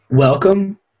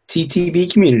Welcome,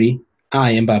 TTB community.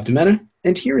 I am Bob Demena,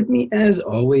 and here with me, as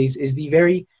always, is the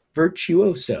very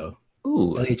virtuoso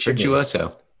Ooh, Elliot Chibney.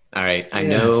 virtuoso. All right. I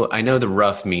Yeah, know I know the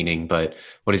rough meaning, but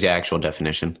what is the actual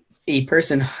definition? a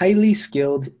person highly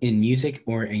skilled in music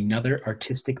or another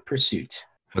artistic pursuit.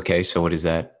 Okay, so what is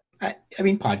that? I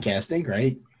mean, podcasting,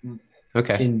 right?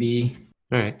 Okay. Can be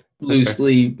All right. That's fair.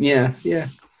 loosely, yeah,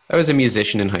 I was a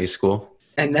musician in high school.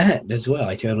 and that as well.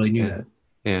 I totally knew Yeah. that.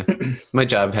 Yeah. My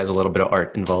job has a little bit of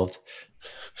art involved.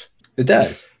 It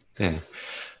does. Yeah.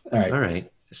 All right. All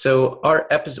right. So our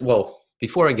episode, well,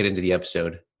 before I get into the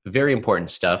episode, very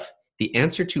important stuff. The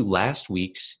answer to last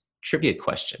week's trivia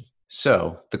question.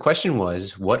 So the question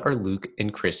was, what are Luke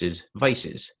and Chris's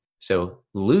vices? So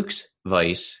Luke's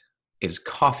vice is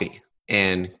coffee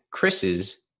and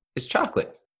Chris's is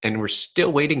chocolate. And we're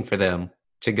still waiting for them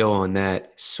to go on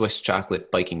that Swiss chocolate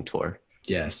biking tour.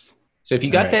 Yes. So if you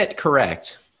All got right. that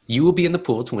correct, you will be in the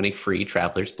pool to win a free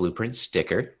Traveler's Blueprint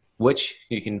sticker, which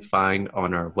you can find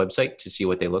on our website to see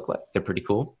what they look like. They're pretty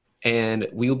cool. And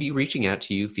we will be reaching out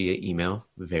to you via email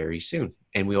very soon.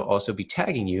 And we will also be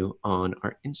tagging you on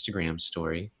our Instagram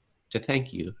story to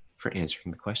thank you for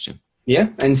answering the question. Yeah,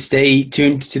 and stay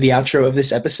tuned to the outro of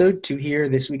this episode to hear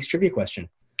this week's trivia question.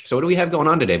 So what do we have going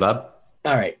on today, Bob?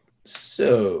 All right.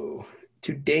 So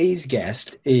today's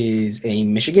guest is a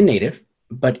Michigan native,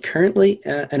 but currently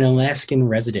an Alaskan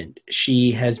resident.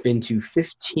 She has been to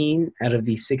 15 out of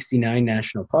the 69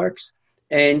 national parks.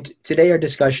 And today our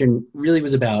discussion really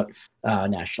was about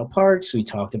national parks. We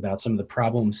talked about some of the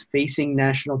problems facing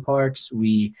national parks.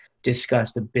 We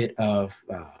discussed a bit of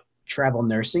travel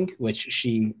nursing, which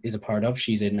she is a part of.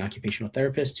 She's an occupational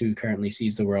therapist who currently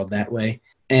sees the world that way.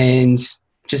 And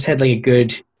just had like a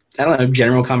good, I don't know,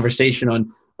 general conversation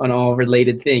on all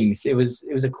related things. It was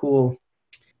a cool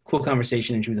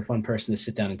conversation, and she was a fun person to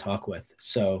sit down and talk with.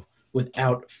 So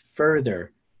without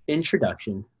further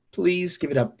introduction, please give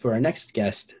it up for our next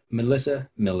guest, Melissa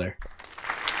Miller.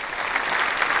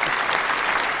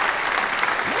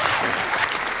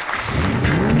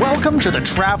 Welcome to the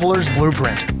Traveler's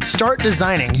Blueprint. Start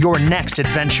designing your next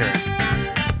adventure.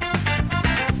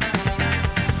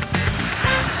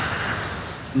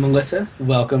 Melissa,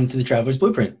 welcome to the Traveler's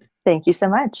Blueprint. Thank you so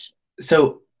much.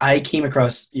 So I came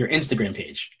across your Instagram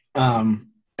page,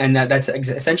 and that's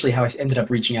essentially how I ended up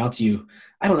reaching out to you.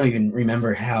 I don't even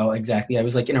remember how exactly. I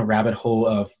was like in a rabbit hole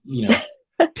of,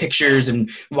 pictures and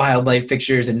wildlife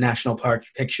pictures and national park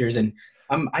pictures. And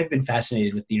I've been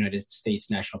fascinated with the United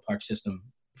States National Park System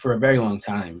for a very long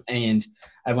time. And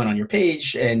I went on your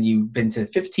page, and you've been to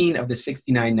 15 of the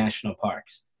 69 national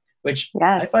parks, which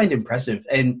I Yes. find impressive.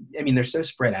 And I mean, they're so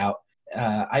spread out.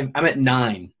 I'm at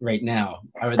 9 right now.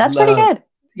 I would That's love, pretty good.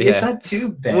 It's Yeah. not too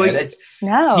bad. Well, It's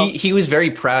No. He was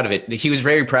very proud of it. He was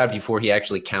very proud before he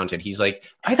actually counted. He's like,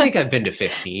 I think I've been to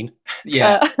 15.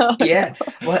 yeah, yeah.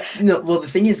 Well, no. Well, the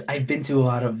thing is, I've been to a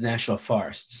lot of national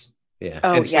forests, Yeah.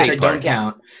 Oh, And yeah. which state I don't parks.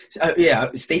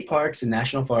 count. State parks and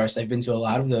national forests. I've been to a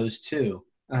lot of those too,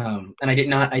 and I did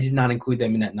not include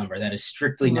them in that number. That is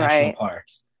strictly national Right.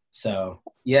 parks. So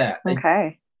yeah,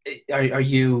 Okay. are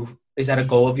you? Is that a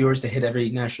goal of yours to hit every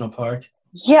national park?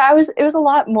 Yeah, it was a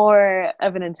lot more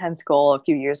of an intense goal a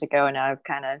few years ago. And now I've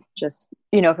kind of just,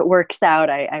 if it works out,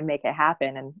 I make it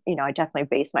happen. And, I definitely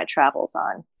base my travels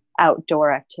on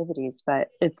outdoor activities, but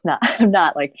it's not, I'm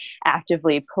not like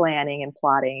actively planning and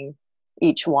plotting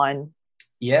each one.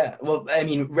 Yeah. Well, I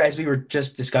mean, as we were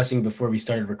just discussing before we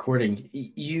started recording,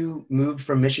 you moved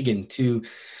from Michigan to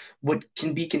what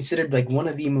can be considered like one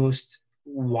of the most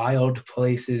wild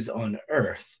places on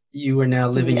earth. You are now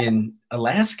living in Yes.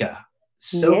 Alaska.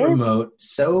 So Yes. remote,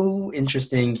 so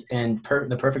interesting, and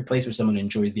the perfect place for someone who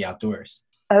enjoys the outdoors.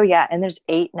 Oh yeah. And there's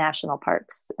 8 national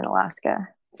parks in Alaska.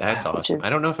 That's Wow. awesome. Is- I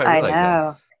don't know if I I realized that.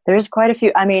 know. There's quite a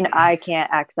few. I mean, I can't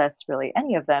access really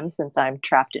any of them since I'm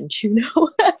trapped in Juneau.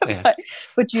 Yeah.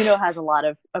 but Juneau has a lot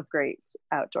of great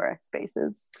outdoor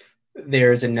spaces.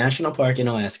 There's a national park in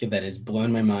Alaska that has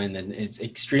blown my mind, and it's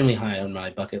extremely high on my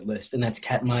bucket list, and that's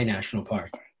Katmai National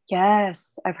Park.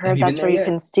 Yes, I've Have heard you been that's there where you yet?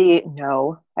 can see.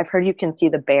 No, I've heard you can see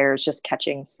the bears just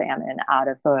catching salmon out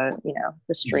of the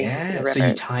streams and Yeah, the so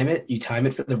rivers. you time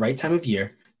it for the right time of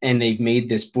year, and they've made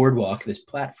this boardwalk, this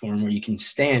platform where you can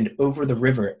stand over the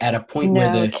river at a point where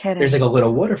No there's like kidding. a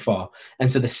little waterfall, and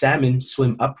so the salmon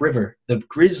swim upriver. The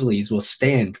grizzlies will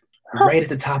stand Huh. right at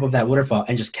the top of that waterfall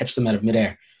and just catch them out of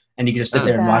midair, and you can just sit Oh.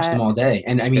 there and watch them That all day.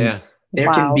 And I mean, Yeah.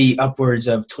 there can wow. be upwards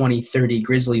of 20, 30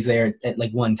 grizzlies there at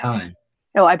like one time.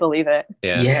 Oh, I believe it.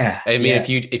 Yeah. Yeah, I mean, yeah.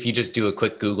 if you just do a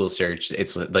quick Google search,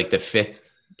 it's like the 5th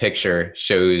picture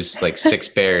shows like 6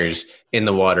 bears in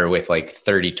the water with like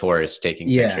 30 tourists taking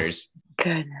Yeah. pictures.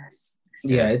 Goodness.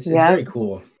 Yeah, it's Yeah. very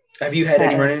cool. Have you had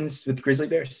any Yeah. run-ins with grizzly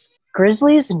bears?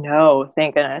 Grizzlies, no,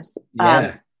 thank goodness.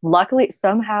 Yeah. Luckily,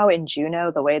 somehow in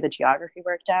Juneau, the way the geography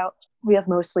worked out, we have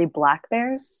mostly black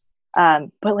bears.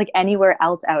 But like anywhere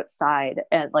else outside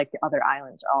and like the other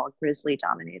islands are all grizzly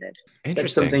dominated. That's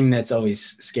Interesting. something that's always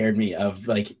scared me of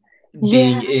like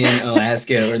being Yeah. in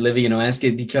Alaska or living in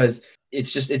Alaska, because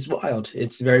it's wild.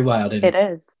 It's very wild. And It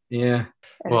is. yeah.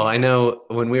 Well, I know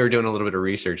when we were doing a little bit of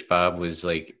research, Bob was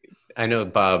like, I know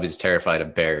Bob is terrified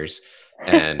of bears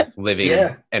and living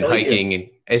Yeah, and hell yeah. hiking, and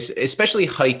especially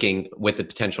hiking with the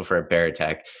potential for a bear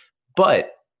attack.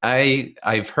 But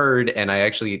I've heard, and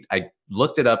I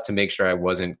looked it up to make sure I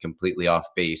wasn't completely off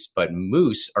base, but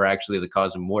moose are actually the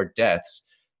cause of more deaths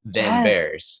than Yes.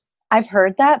 bears. I've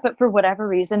heard that, but for whatever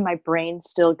reason, my brain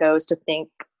still goes to think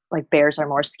like bears are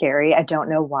more scary. I don't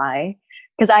know why.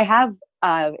 Because I have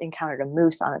encountered a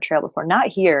moose on a trail before, not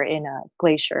here in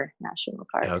Glacier National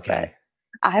Park. Okay.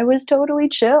 I was totally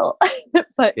chill.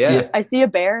 But Yeah. I see a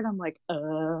bear and I'm like,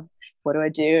 what do I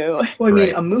do? Well, I mean,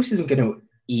 Right. a moose isn't going to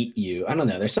eat you. I don't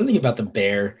know. There's something about the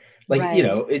bear. Like, Right. you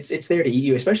know, it's there to eat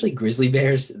you, especially grizzly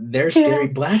bears. They're scary.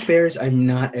 Black bears, I'm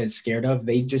not as scared of.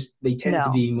 They tend to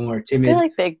No. be more timid. They're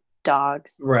like big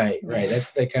dogs. Right.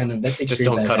 That's the experience Just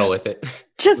don't I've cuddle had with it.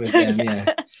 Just with to, them.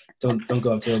 Yeah. Don't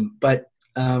go up to them. But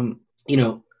you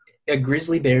know, a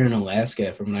grizzly bear in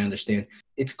Alaska, from what I understand,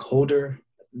 it's colder.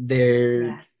 Their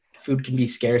Yes. food can be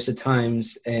scarce at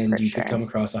times, and For you sure. could come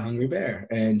across a hungry bear.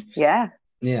 And Yeah.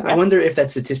 yeah, Yeah. I wonder if that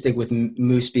statistic with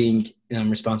moose being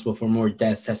responsible for more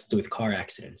deaths has to do with car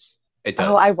accidents. It does.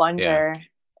 Oh, I Yeah. wonder.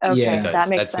 Okay, Yeah. It does. that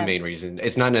makes That's sense. the main reason.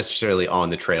 It's not necessarily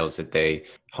on the trails that they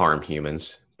harm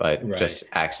humans, but Right. just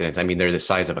accidents. I mean, they're the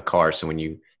size of a car, so when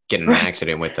you get in an Right.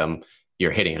 accident with them,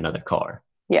 you're hitting another car.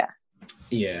 Yeah.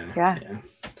 Yeah.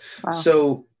 Wow.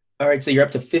 So, all right. So you're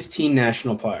up to 15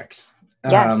 national parks.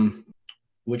 Yes.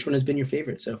 Which one has been your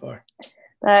favorite so far?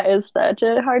 That is such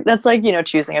a hard, that's like,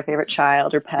 choosing a favorite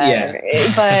child or pet.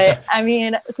 Yeah. But I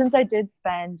mean, since I did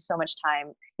spend so much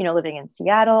time, living in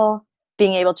Seattle,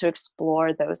 being able to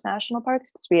explore those national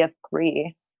parks, because we have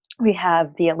 3. We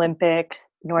have the Olympic,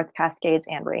 North Cascades,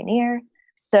 and Rainier.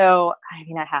 So, I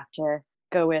mean, I have to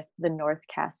go with the North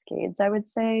Cascades, I would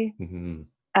say. Mm-hmm.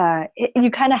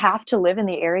 You kind of have to live in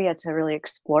the area to really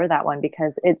explore that one,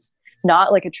 because it's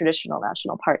not like a traditional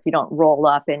national park. You don't roll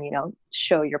up and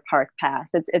show your park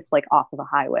pass. It's like off of a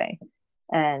highway,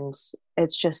 and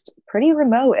it's just pretty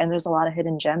remote, and there's a lot of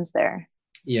hidden gems there.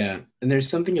 Yeah, and there's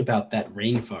something about that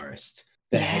rainforest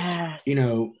that Yes.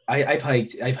 I've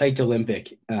hiked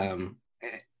Olympic,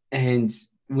 and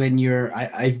when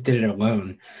I did it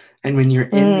alone, and when you're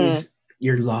in these,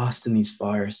 you're lost in these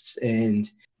forests, and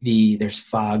there's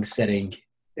fog setting,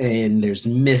 and there's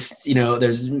mist,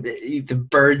 there's the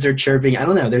birds are chirping. I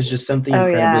don't know. There's just something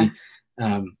incredibly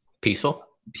Peaceful.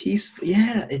 peaceful.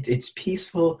 Yeah, it's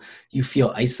peaceful. You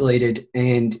feel isolated,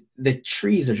 and the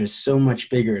trees are just so much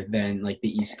bigger than like the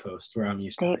East Coast where I'm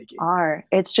used to They hiking. are.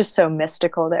 It's just so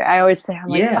mystical there. I always say, I'm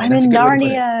like, Yeah, I'm that's in a good way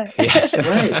to put it. Narnia.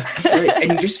 Yes. Right.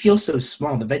 And you just feel so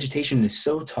small. The vegetation is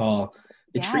so tall.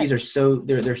 The trees are Yes.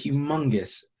 they're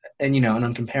humongous. And and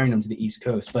I'm comparing them to the East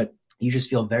Coast, but you just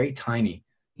feel very tiny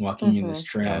walking in this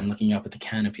trail and looking up at the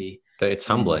canopy. It's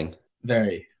humbling,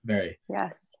 Very, very.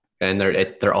 Yes, and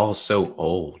they're all so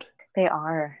old. they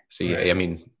are. So Right. I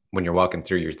mean, when you're walking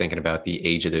through, you're thinking about the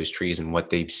age of those trees and what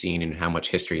they've seen and how much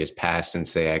history has passed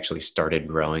since they actually started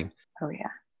growing. Oh yeah.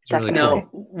 It's really Definitely.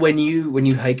 cool. Now, when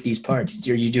you hike these parks,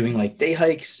 are you doing like day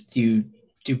hikes? Do you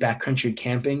do backcountry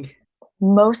camping?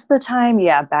 Most of the time,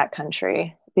 yeah,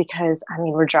 backcountry, because I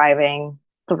mean, we're driving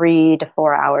 3 to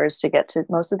 4 hours to get to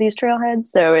most of these trailheads.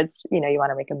 So it's, you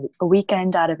want to make a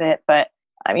weekend out of it. But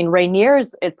I mean,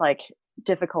 Rainier's, it's like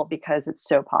difficult because it's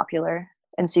so popular.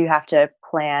 And so you have to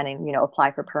plan and,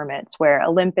 apply for permits, where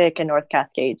Olympic and North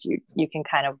Cascades, you can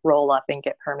kind of roll up and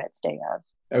get permits day of.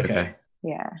 Okay.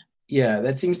 Yeah. Yeah,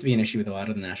 that seems to be an issue with a lot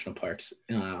of the national parks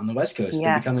on the West Coast. They're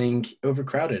Yes. becoming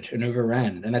overcrowded and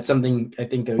overrun. And that's something I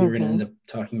think that we were going to end up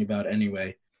talking about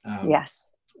anyway.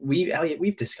 Yes. Elliot,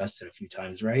 we've discussed it a few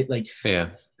times, right? Like, Yeah.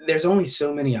 there's only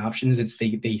so many options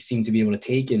that they seem to be able to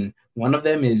take. And one of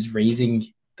them is raising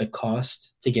the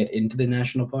cost to get into the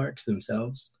national parks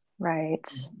themselves. Right.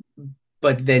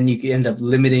 But then you could end up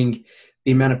limiting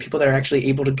the amount of people that are actually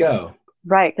able to go.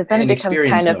 Right. Because then it And becomes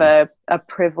experience kind of a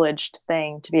privileged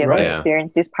thing to be able Right. to Yeah.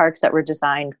 experience these parks that were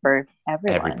designed for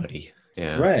everyone. Everybody.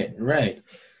 Yeah. Right.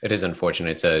 It is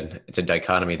unfortunate. It's a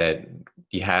dichotomy that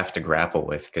you have to grapple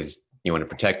with, because you want to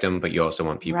protect them, but you also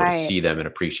want people to Right. see them and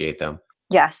appreciate them.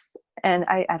 Yes. And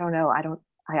I don't know.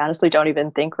 I honestly don't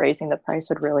even think raising the price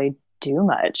would really do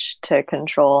much to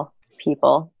control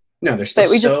people. No, there's still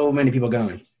But we so many people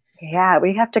going. yeah,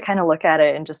 we have to kind of look at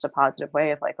it in just a positive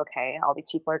way of like, okay, all these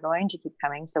people are going to keep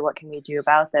coming. So what can we do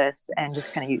about this? And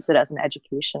just kind of use it as an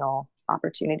educational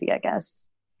opportunity, I guess.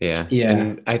 Yeah. Yeah.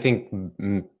 And I think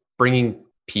bringing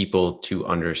people to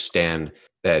understand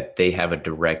that they have a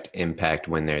direct impact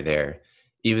when they're there,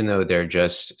 even though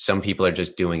some people are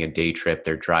just doing a day trip,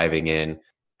 they're driving in,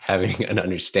 having an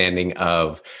understanding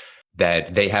of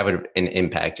that they have an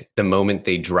impact the moment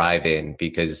they drive in,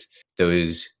 because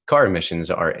those car emissions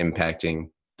are impacting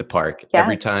the park. Yes.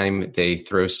 Every time they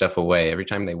throw stuff away, every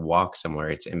time they walk somewhere,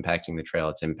 it's impacting the trail,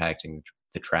 it's impacting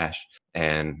the trash.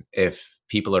 And if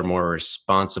people are more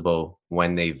responsible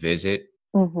when they visit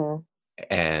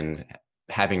and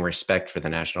having respect for the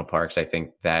national parks, I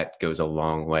think that goes a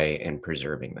long way in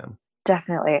preserving them.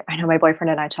 Definitely. I know my boyfriend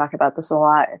and I talk about this a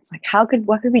lot. It's like,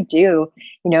 what could we do?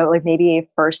 Like maybe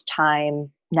first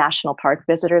time national park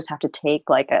visitors have to take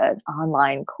like an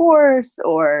online course,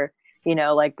 or,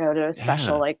 like go to a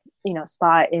special, like,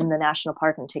 spot in the national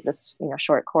park and take this,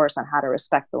 short course on how to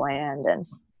respect the land. And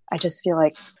I just feel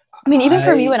like, even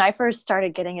for me, when I first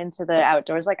started getting into the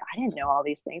outdoors, like I didn't know all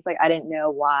these things. Like I didn't know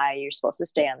why you're supposed to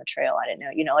stay on the trail. I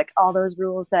didn't know, like all those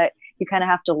rules that you kind of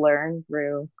have to learn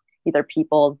through either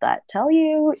people that tell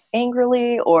you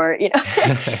angrily or, it's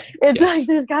Yes. like,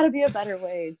 there's gotta be a better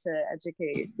way to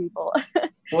educate people.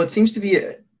 Well, it seems to be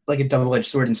like a double-edged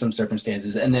sword in some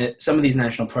circumstances. And that some of these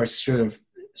national parks sort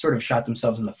of shot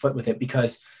themselves in the foot with it,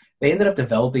 because they ended up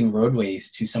developing roadways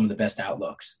to some of the best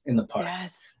outlooks in the park.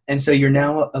 Yes. And so you're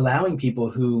now allowing people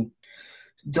who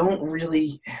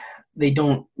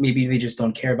maybe they just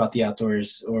don't care about the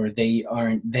outdoors, or they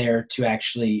aren't there to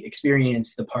actually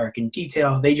experience the park in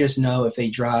detail. They just know if they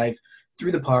drive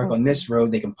through the park on this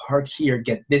road, they can park here,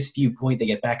 get this viewpoint, they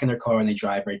get back in their car and they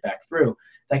drive right back through.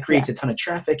 That creates a ton of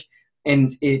traffic,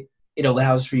 and it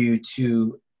allows for you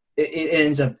to, it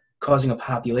ends up causing a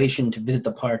population to visit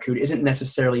the park who isn't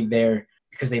necessarily there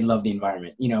because they love the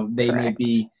environment. They may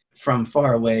be from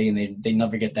far away and they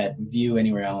never get that view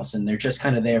anywhere else, and they're just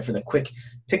kind of there for the quick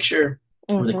picture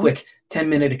or the quick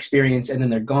 10-minute experience, and then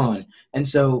they're gone. And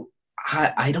so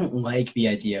I don't like the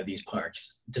idea of these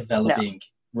parks developing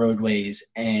roadways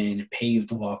and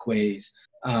paved walkways.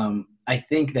 I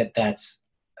think that's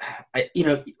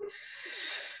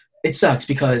it sucks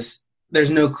because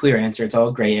there's no clear answer. It's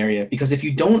all gray area, because if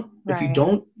you don't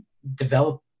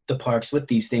develop the parks with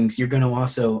these things, you're going to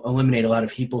also eliminate a lot of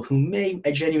people who may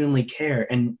genuinely care,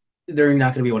 and they're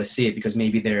not going to be able to see it because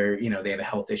maybe they're, they have a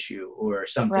health issue or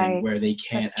something where they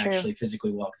can't actually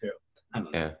physically walk through. I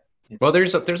don't know. Yeah. Well,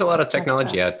 there's a lot of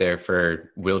technology out there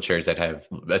for wheelchairs that have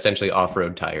essentially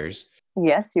off-road tires.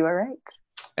 Yes, you are right.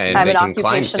 And I'm they an can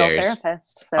climb stairs.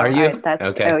 therapist. So are you?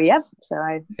 Okay. Oh, yep. So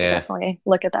I definitely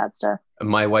look at that stuff.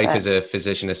 My wife is a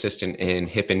physician assistant in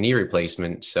hip and knee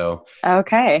replacement. So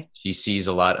she sees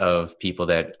a lot of people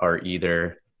that are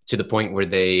either to the point where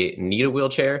they need a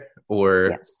wheelchair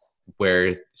or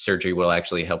where surgery will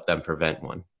actually help them prevent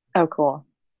one. Oh, cool.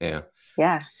 Yeah.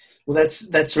 Yeah. Well,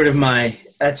 that's sort of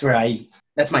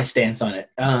that's my stance on it.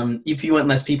 If you want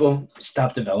less people,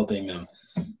 stop developing them.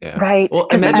 Yeah. Right. Well,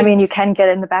 you can get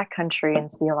in the backcountry and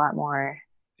see a lot more.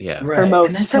 Yeah. Right.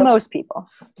 For most people.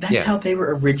 That's how they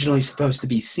were originally supposed to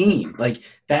be seen. Like,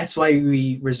 that's why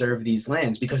we reserve these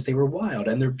lands, because they were wild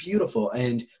and they're beautiful.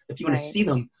 And if you want to see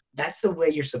them, that's the way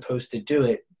you're supposed to do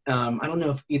it. I don't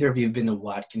know if either of you have been to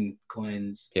Watkins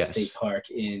Glen State Park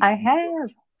I have.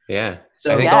 Yeah.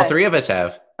 So I think all three of us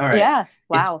have. All right. Yeah.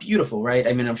 Wow. It's beautiful, right?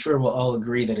 I mean, I'm sure we'll all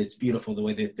agree that it's beautiful, the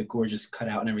way that the gorge is cut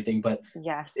out and everything. But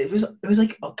it was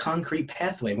like a concrete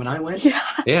pathway when I went.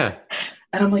 Yeah.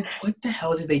 And I'm like, what the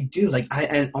hell did they do? Like,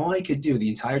 and all I could do the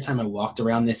entire time I walked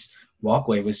around this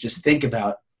walkway was just think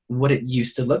about what it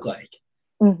used to look like.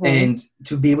 Mm-hmm. And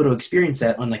to be able to experience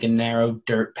that on like a narrow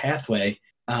dirt pathway,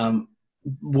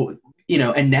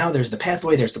 and now there's the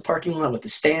pathway, there's the parking lot with the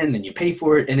stand, and you pay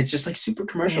for it, and it's just like super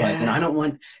commercialized. And I don't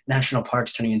want national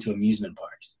parks turning into amusement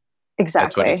parks.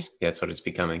 Exactly. That's what it's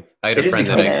becoming. I had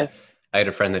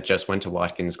a friend that just went to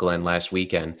Watkins Glen last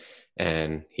weekend,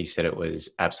 and he said it was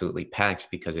absolutely packed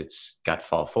because it's got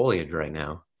fall foliage right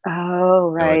now. Oh,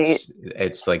 right. So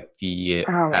it's like the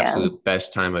absolute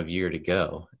best time of year to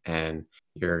go, and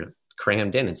you're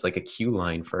crammed in. It's like a queue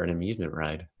line for an amusement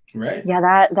ride. Right.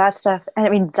 Yeah, that stuff. And I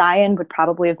mean, Zion would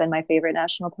probably have been my favorite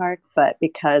national park, but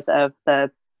because of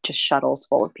the just shuttles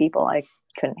full of people, I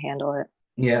couldn't handle it.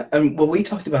 Yeah. Well, we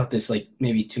talked about this like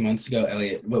maybe 2 months ago,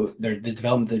 Elliot, the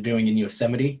development they're doing in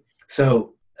Yosemite.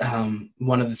 So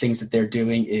one of the things that they're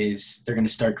doing is they're going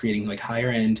to start creating like higher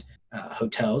end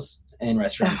hotels and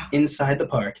restaurants inside the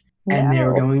park. And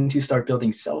they're No. going to start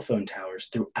building cell phone towers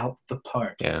throughout the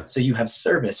park. Yeah. So you have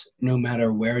service no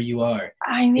matter where you are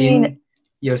I mean, in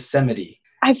Yosemite.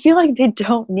 I feel like they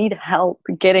don't need help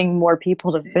getting more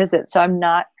people to visit. So I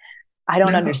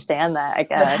don't No. understand that, I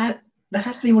That guess.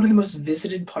 has to be one of the most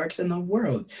visited parks in the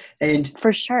world. And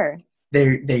For sure.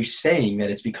 they're saying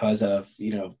that it's because of,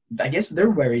 I guess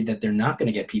they're worried that they're not going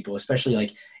to get people, especially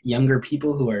like younger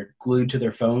people who are glued to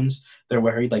their phones. They're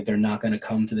worried like they're not going to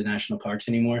come to the national parks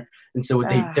anymore. And so what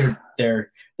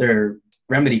their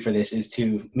remedy for this is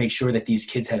to make sure that these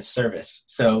kids have service.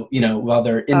 So, while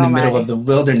they're in the middle of the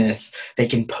wilderness, they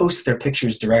can post their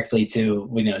pictures directly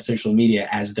to, social media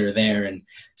as they're there and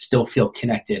still feel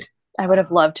connected. I would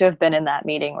have loved to have been in that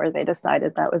meeting where they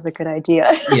decided that was a good idea.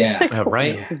 Yeah.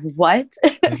 Right. Yeah. What?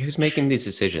 Like, who's making these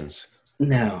decisions?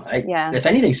 No. Yeah. If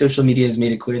anything, social media has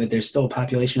made it clear that there's still a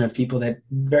population of people that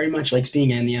very much likes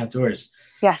being in the outdoors.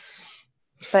 Yes.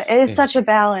 But it is such a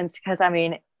balance because, I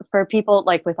mean, for people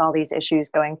like with all these issues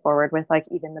going forward with like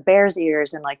even the Bears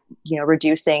ears and like,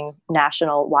 reducing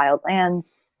national wild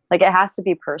lands, like it has to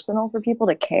be personal for people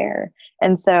to care.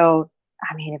 And so,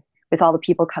 I mean, with all the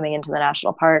people coming into the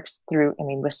national parks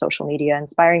with social media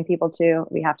inspiring people to,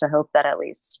 we have to hope that at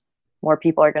least more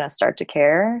people are going to start to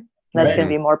care. That's going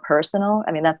to be more personal.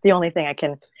 I mean, that's the only thing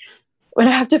when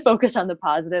I have to focus on the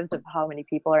positives of how many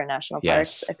people are in national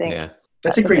parks, I think. Yeah.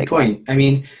 That's a great point. I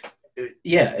mean,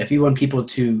 yeah, if you want people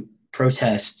to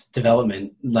protest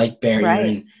development like Bear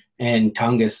Ear and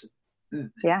Tongass,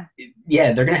 they're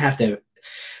going to have to,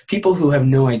 people who have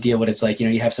no idea what it's like,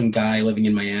 you have some guy living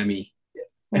in Miami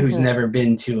who's never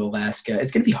been to Alaska.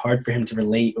 It's going to be hard for him to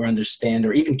relate or understand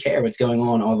or even care what's going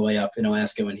on all the way up in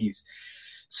Alaska when he's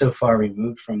so far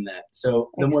removed from that.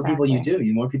 So the more people you do,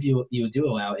 the more people you do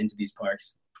allow into these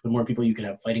parks, the more people you can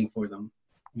have fighting for them.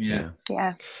 Yeah.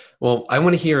 Well, I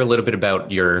want to hear a little bit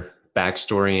about your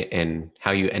backstory and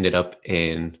how you ended up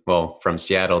from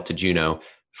Seattle to Juneau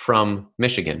from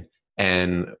Michigan,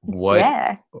 and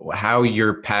how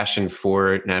your passion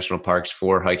for national parks,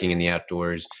 for hiking in the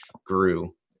outdoors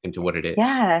grew into what it is.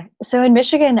 Yeah. So in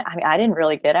Michigan, I mean, I didn't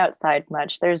really get outside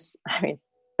much. There's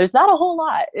not a whole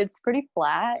lot. It's pretty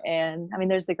flat. And I mean,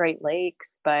 there's the Great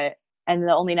Lakes, and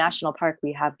the only national park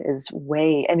we have is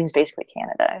it's basically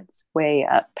Canada. It's way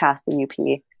up past the UP.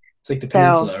 It's like the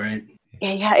peninsula, right?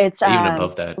 Yeah. It's even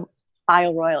above that.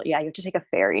 Isle Royale. Yeah. You have to take a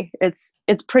ferry. It's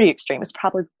pretty extreme. It's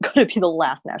probably going to be the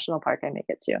last national park I make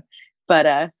it to.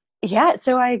 But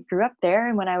so I grew up there.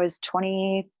 And when I was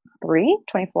 23,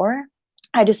 24,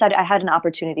 I decided I had an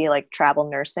opportunity like travel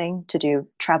nursing to do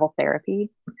travel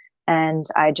therapy. And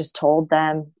I just told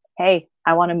them, hey,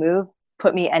 I want to move,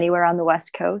 put me anywhere on the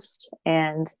West Coast,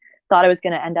 and thought I was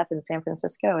going to end up in San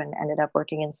Francisco and ended up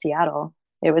working in Seattle.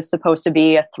 It was supposed to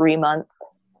be a 3-month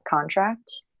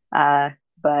contract.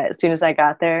 But as soon as I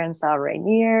got there and saw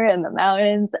Rainier and the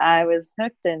mountains, I was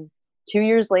hooked. And 2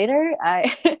 years later,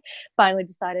 I finally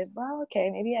decided, well,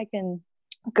 okay, maybe I can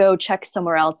go check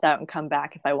somewhere else out and come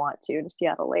back if I want to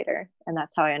Seattle later. And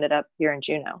that's how I ended up here in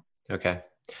Juneau. Okay.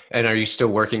 And are you still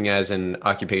working as an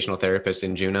occupational therapist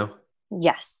in Juneau?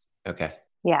 Yes. Okay.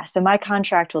 Yeah. So my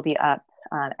contract will be up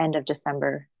end of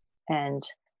December, and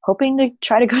hoping to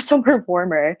try to go somewhere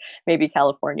warmer, maybe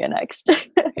California next.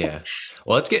 Yeah.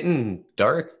 Well, it's getting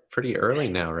dark pretty early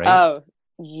now, right? Oh,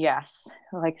 yes.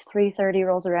 Like 3:30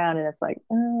 rolls around and it's like,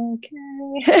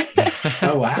 okay.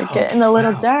 Oh, wow. It's getting a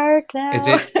little dark now.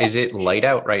 Is it light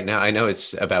out right now? I know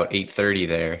it's about 8:30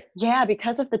 there. Yeah,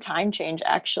 because of the time change,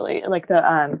 actually. Like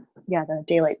the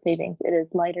daylight savings, it is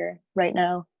lighter right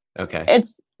now. Okay.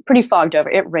 It's pretty fogged over.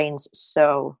 It rains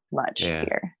so much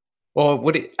here. Well,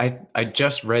 I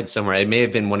just read somewhere, it may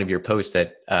have been one of your posts,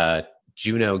 that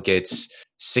Juneau gets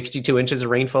 62 inches of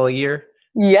rainfall a year.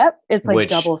 Yep. It's like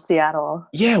double Seattle.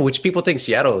 Yeah, which people think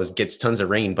Seattle gets tons of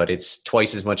rain, but it's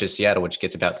twice as much as Seattle, which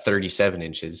gets about 37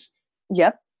 inches.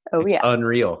 Yep. It's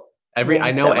unreal. Every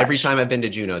time I've been to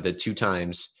Juneau, the 2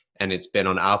 times, and it's been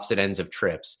on opposite ends of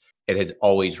trips, it has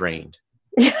always rained.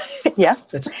 Yeah.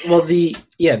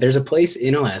 There's a place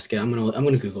in Alaska. I'm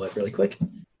gonna Google it really quick.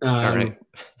 All right.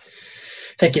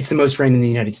 That gets the most rain in the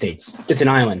United States. It's an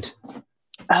island.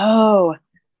 Oh.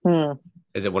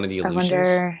 Is it one of the Aleutians? I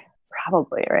wonder.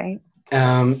 Probably, right?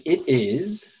 It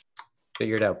is.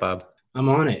 Figure it out, Bob. I'm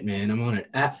on it, man. I'm on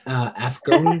it.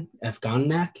 Afghanak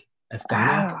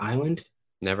Island.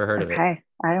 Never heard of it. Okay,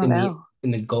 I don't know.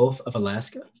 In the Gulf of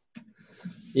Alaska.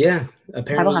 Yeah,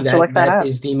 apparently I will have to look that up.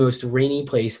 Is the most rainy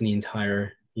place in the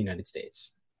entire United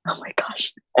States. Oh my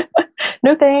gosh.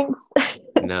 No thanks.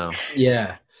 No.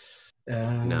 Yeah.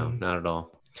 No, not at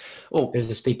all. Oh, there's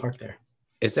a state park there.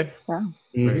 Is there? Wow.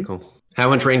 Very cool. How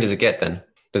much rain does it get then?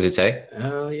 Does it say?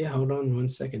 Oh, yeah. Hold on 1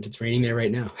 second. It's raining there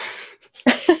right now.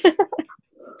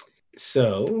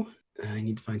 So I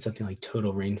need to find something like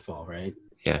total rainfall, right?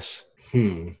 Yes. I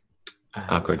don't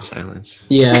Awkward know. silence.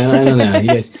 Yeah, I don't know. You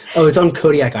guys. Oh, it's on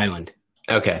Kodiak Island.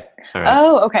 Okay. All right.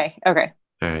 Oh, okay. Okay.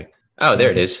 All right. Oh,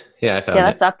 there it is. Yeah, I found Yeah,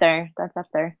 it. that's up there. That's up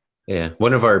there. Yeah.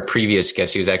 One of our previous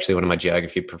guests, he was actually one of my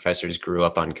geography professors, grew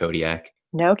up on Kodiak.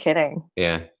 No kidding.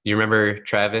 Yeah. You remember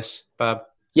Travis, Bob?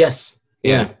 Yes.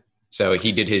 Yeah. So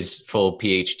he did his full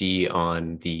PhD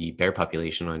on the bear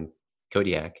population on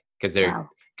Kodiak because Wow.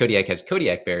 Kodiak has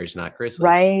Kodiak bears, not grizzly.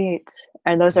 Right.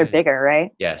 And those are Right. bigger,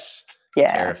 right? Yes.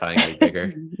 Yeah. Terrifyingly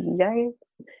bigger. Yikes.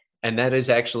 And that is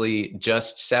actually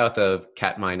just south of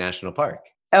Katmai National Park.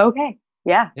 Okay.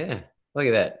 Yeah. Yeah. Look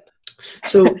at that.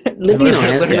 So living in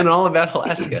Learning Alaska. all about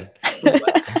Alaska.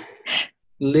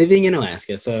 Living in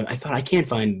Alaska. So I thought I can't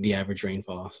find the average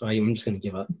rainfall. So I'm just going to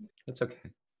give up. That's okay.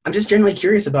 I'm just generally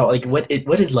curious about like what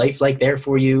is life like there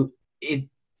for you?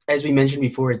 As we mentioned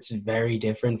before, it's very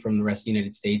different from the rest of the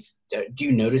United States. Do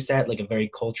you notice that like a very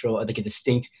cultural, like a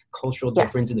distinct cultural Yes.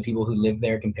 difference in the people who live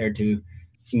there compared to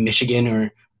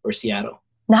Michigan or Seattle?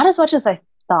 Not as much as I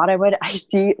thought I would. I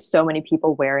see so many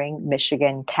people wearing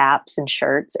Michigan caps and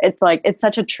shirts. It's like, it's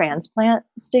such a transplant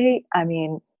state.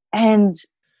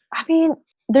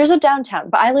 There's a downtown,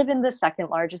 but I live in the second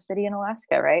largest city in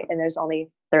Alaska, right? And there's only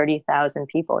 30,000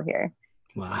 people here.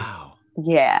 Wow.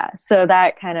 Yeah. So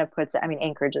that kind of puts it,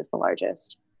 Anchorage is the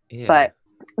largest, Yeah. but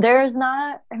there's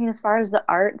not, as far as the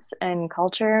arts and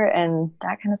culture and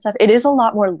that kind of stuff, it is a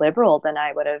lot more liberal than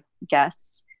I would have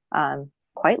guessed.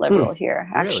 Quite liberal here,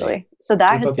 actually. Really? So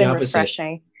that I has thought the been opposite.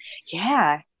 refreshing.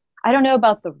 Yeah. I don't know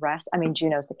about the rest.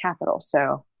 Juneau's the capital,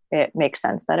 so it makes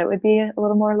sense that it would be a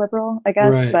little more liberal, I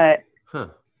guess. Right. But Huh.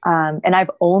 and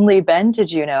I've only been to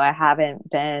Juneau. I haven't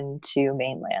been to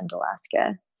mainland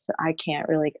Alaska, so I can't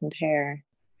really compare.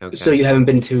 Okay. So you haven't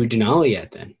been to Denali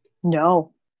yet then?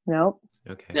 No, nope.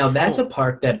 Okay. Now that's a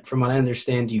park that, from what I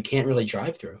understand, you can't really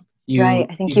drive through. Right.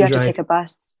 I think you can have drive, to take a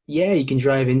bus. Yeah, you can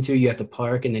drive into, you have to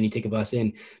park, and then you take a bus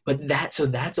in. But that's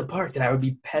a park that I would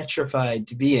be petrified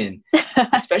to be in,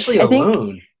 especially I think-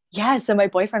 alone. Yeah, so my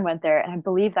boyfriend went there, and I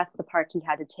believe that's the park he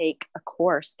had to take a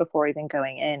course before even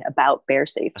going in about bear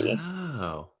safety.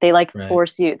 Oh. They Right.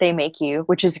 force you, they make you,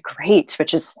 which is great,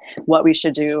 which is what we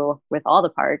should do with all the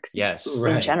parks Yes. in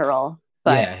Right. general.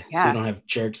 But So you don't have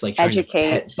jerks like trying to pet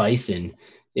Educate. bison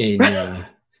in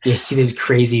see those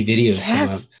crazy videos come up.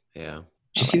 Yes. Yeah.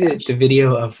 Did you Oh see my the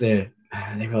video of they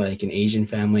were like an Asian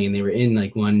family, and they were in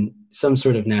like some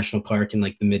sort of national park in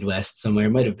like the Midwest somewhere. It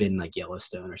might have been like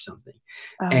Yellowstone or something.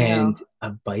 Oh, And no.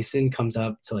 a bison comes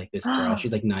up to like this girl.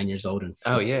 She's like 9 years old and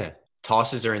Oh flips her, yeah.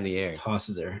 Tosses her in the air.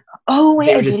 tosses her. Oh, wait,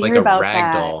 They I were did just like hear a about rag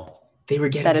that. doll. They were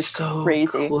getting That is so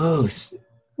crazy. close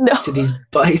No, to these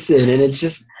bison, and it's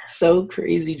just so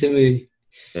crazy to me.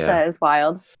 Yeah. that is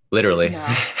wild. Literally. No.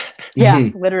 Yeah,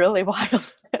 Mhm. literally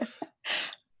wild.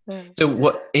 So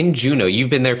what in Juneau, you've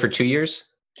been there for 2 years?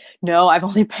 No, I've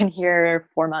only been here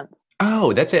 4 months.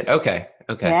 Oh, that's it. Okay.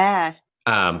 Okay. Yeah.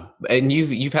 And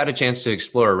you've had a chance to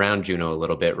explore around Juneau a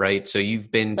little bit, right? So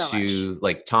you've been So to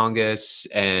like Tongass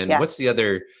and what's the Yes.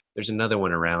 other? There's another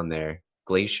one around there.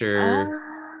 Glacier.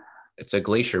 It's a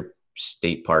glacier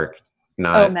state park.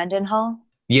 Not. Mendenhall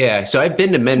Yeah. So I've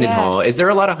been to Mendenhall. Is there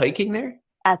a lot of hiking there?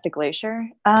 at the glacier.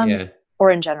 Yeah.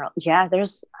 Or in general. Yeah,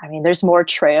 there's more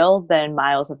trail than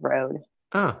miles of road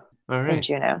Oh, all in right.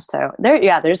 Juneau. So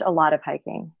there's a lot of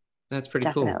hiking. That's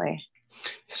pretty cool. Definitely.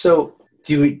 So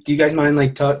do you guys mind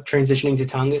like transitioning to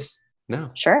Tongass? No.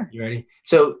 Sure. You ready?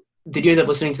 So did you end up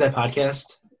listening to that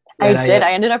podcast? I did.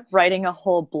 I ended up writing a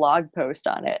whole blog post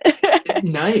on it.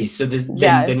 Nice. So then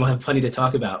Yes. we'll have plenty to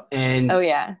talk about. And Oh,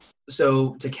 yeah.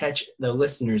 so to catch the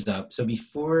listeners up, so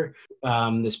before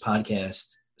this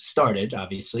podcast started,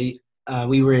 obviously,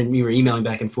 we were emailing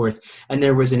back and forth, and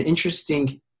there was an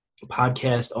interesting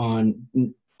podcast on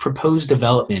proposed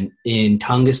development in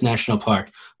Tongass National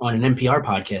Park on an NPR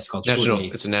podcast called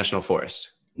Shortwave. It's a national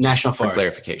forest. National For Forest.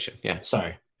 clarification. Yeah.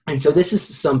 Sorry. And so this is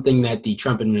something that the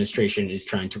Trump administration is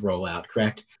trying to roll out,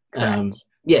 correct? Correct.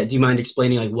 Yeah. Do you mind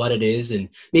explaining like what it is, and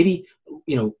maybe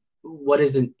what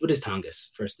is Tongass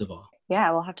first of all?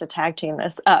 Yeah, we'll have to tag team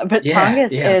this. But Yeah,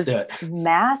 Tongass let's is do it.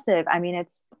 massive.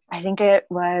 I think it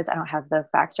was, I don't have the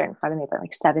facts right in front of me, but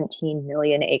like 17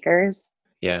 million acres.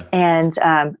 Yeah. And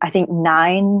I think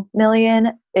 9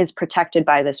 million is protected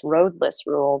by this roadless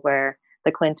rule where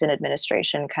the Clinton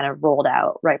administration kind of rolled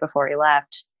out right before he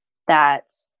left that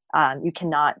you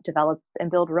cannot develop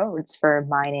and build roads for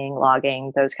mining,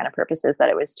 logging, those kind of purposes, that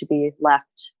it was to be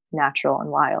left natural and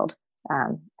wild.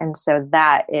 And so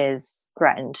that is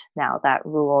threatened now, that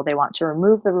rule. They want to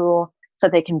remove the rule so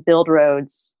they can build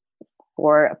roads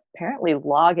for apparently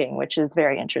logging, which is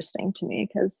very interesting to me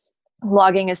because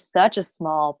logging is such a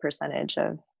small percentage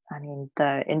of,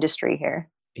 the industry here.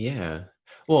 Yeah.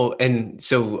 Well, and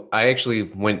so I actually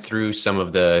went through some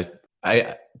of the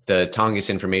Tongass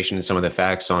information and some of the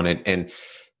facts on it, and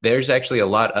there's actually a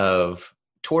lot of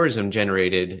tourism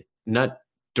generated not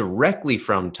directly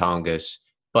from Tongass,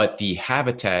 but the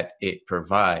habitat it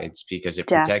provides, because it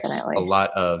protects Definitely. a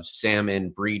lot of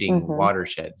salmon breeding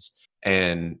watersheds.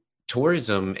 And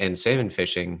tourism and salmon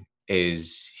fishing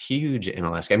is huge in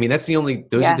Alaska. I mean, those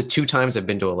are the 2 times I've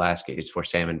been to Alaska is for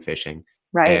salmon fishing.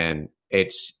 Right. And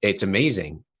it's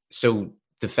amazing. So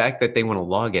the fact that they want to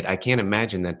log it, I can't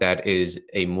imagine that is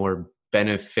a more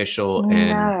beneficial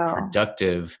and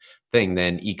productive thing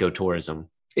than ecotourism.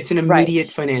 It's an immediate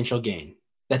financial gain.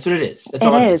 That's what it is. That's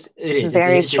all it is. It is.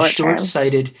 Very it's a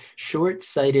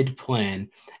short-sighted plan.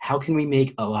 How can we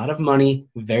make a lot of money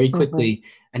very quickly?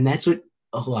 And that's what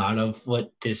a lot of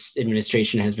what this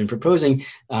administration has been proposing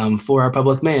for our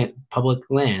public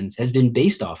lands has been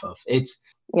based off of. It's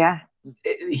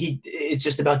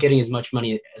just about getting as much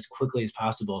money as quickly as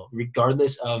possible,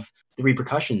 regardless of the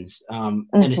repercussions. And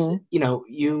it's,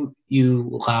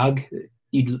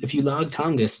 if you log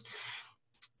Tongass,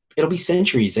 it'll be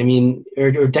centuries.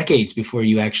 Or decades before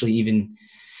you actually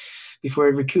before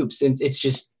it recoups. And it's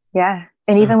just and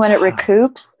even when it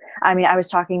recoups, I was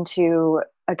talking to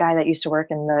a guy that used to work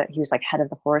he was like head of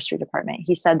the forestry department.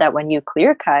 He said that when you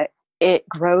clear cut, it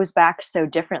grows back so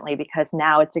differently because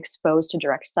now it's exposed to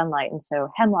direct sunlight. And so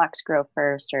hemlocks grow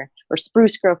first or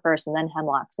spruce grow first and then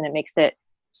hemlocks. And it makes it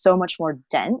so much more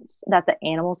dense that the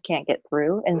animals can't get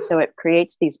through. And so it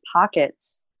creates these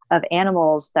pockets of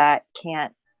animals that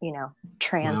can't,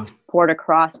 transport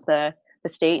across the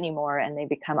state anymore, and they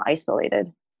become isolated.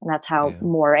 And that's how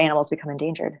more animals become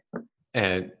endangered.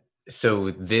 And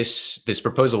so this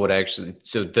proposal would actually,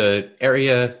 so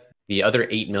the other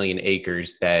 8 million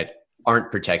acres that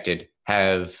aren't protected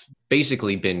have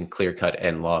basically been clear cut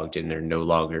and logged, and they're no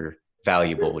longer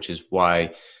valuable, which is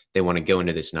why they want to go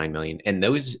into this 9 million. And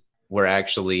those were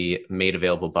actually made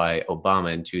available by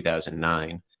Obama in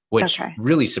 2009, which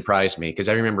really surprised me because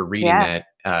I remember reading that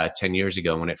 10 years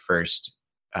ago when it first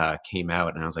came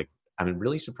out. And I was like, I'm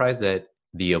really surprised that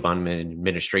the Obama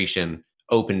administration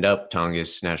opened up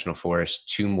Tongass National Forest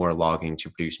to more logging to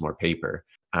produce more paper.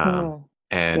 And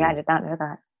I did not know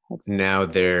that. Now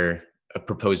they're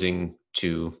proposing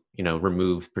to,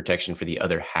 remove protection for the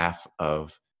other half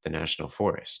of the national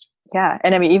forest. Yeah.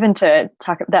 And even to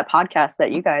talk that podcast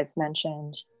that you guys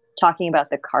mentioned, talking about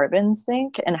the carbon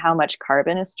sink and how much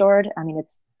carbon is stored.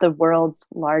 It's the world's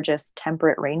largest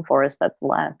temperate rainforest that's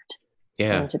left.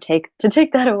 Yeah. And to take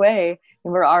that away,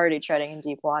 and we're already treading in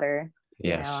deep water,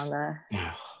 on the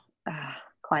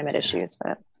climate issues.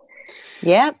 But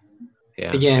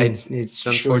again, it's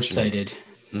short-sighted.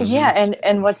 Yeah.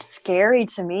 And what's scary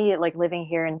to me, like living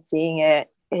here and seeing it,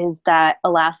 is that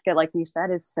Alaska, like you said,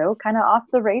 is so kind of off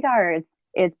the radar.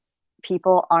 It's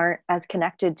people aren't as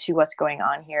connected to what's going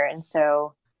on here. And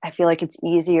so I feel like it's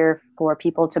easier for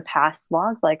people to pass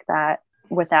laws like that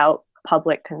without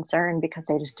public concern because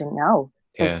they just didn't know.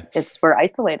 We're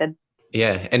isolated.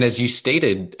 Yeah. And as you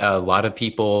stated, a lot of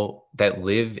people that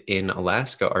live in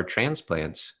Alaska are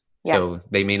transplants. Yeah. So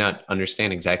they may not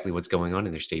understand exactly what's going on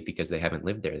in their state because they haven't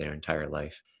lived there their entire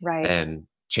life. Right. And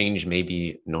change may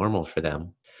be normal for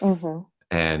them.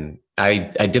 And I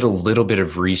did a little bit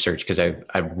of research because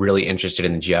I'm really interested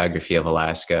in the geography of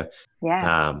Alaska.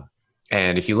 Yeah.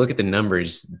 And if you look at the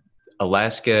numbers,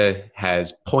 Alaska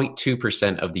has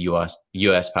 0.2% of the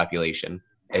U.S. population.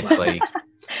 It's like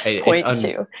it's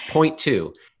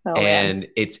 0.2. Oh, and man.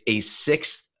 It's a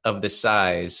sixth of the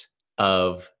size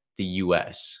of the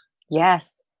U.S.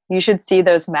 Yes. You should see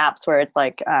those maps where it's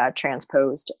like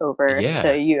transposed over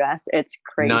the U.S. It's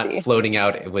crazy. Not floating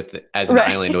out as an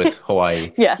island with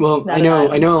Hawaii. Yes. Well, I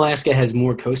know Alaska has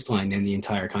more coastline than the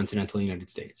entire continental United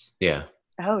States. Yeah.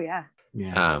 Oh yeah.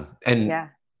 Yeah.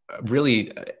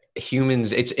 Really,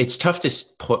 humans. It's tough to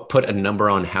put a number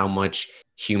on how much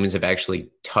humans have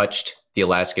actually touched the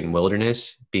Alaskan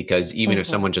wilderness because even if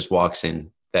someone just walks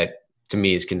in, that to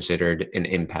me is considered an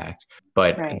impact.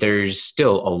 But there's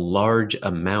still a large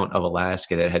amount of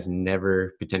Alaska that has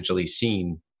never potentially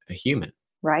seen a human.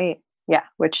 Right. Yeah.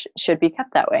 Which should be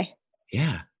kept that way.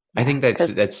 Yeah. I think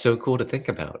that's so cool to think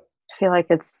about. I feel like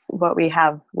it's what we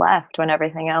have left when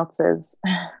everything else is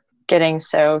getting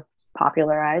so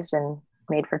popularized and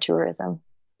made for tourism.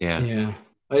 Yeah.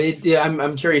 Yeah.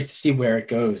 I'm curious to see where it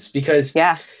goes because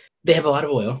they have a lot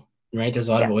of oil, right? There's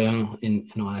a lot of oil in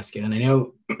Alaska. And I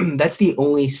know that's the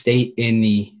only state in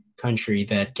the country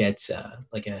that gets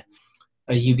like a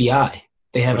a UBI.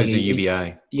 They have What like is a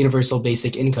UBI? universal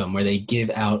basic income, where they give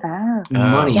out Oh,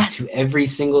 money yes. to every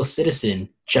single citizen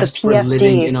just for PFD.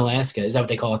 living in Alaska. Is that what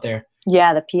they call it there?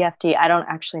 Yeah, the PFD. I don't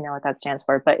actually know what that stands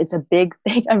for, but it's a big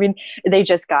thing. I mean, they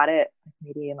just got it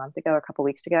maybe a month ago, a couple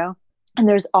weeks ago. And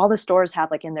there's all the stores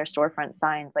have like in their storefront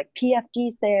signs like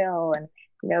PFD sale, and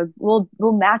we'll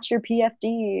match your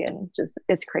PFD, and just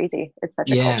it's crazy. It's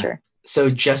such a culture. So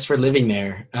just for living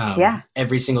there, Yeah.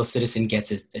 every single citizen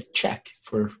gets a check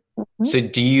for So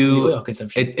do you? oil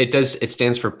consumption. It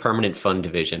stands for Permanent Fund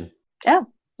Division. Oh,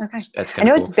 okay. That's I kind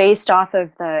know of cool. it's based off of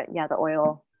the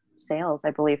oil sales, I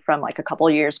believe, from like a couple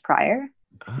of years prior.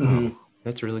 Oh, Mhm.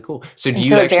 that's really cool. So do And you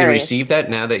so it actually varies. receive that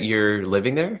now that you're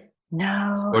living there?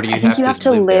 No, Or do you I think have you to have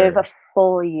to live live there? a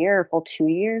full 2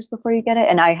 years before you get it.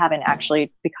 And I haven't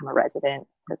actually become a resident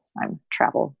because I'm a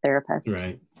travel therapist.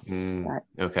 Right.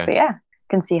 Okay. But yeah,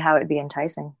 can see how it'd be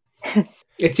enticing.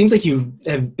 It seems like you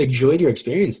have enjoyed your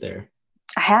experience there.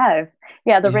 I have.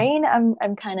 Yeah, the Yeah. rain,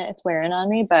 I'm kind of, it's wearing on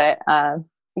me, but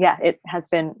yeah, it has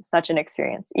been such an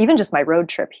experience. Even just my road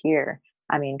trip here.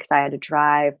 I mean, because I had to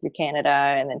drive through Canada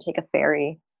and then take a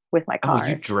ferry with my car. Oh,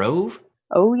 you drove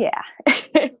Oh, yeah.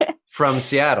 from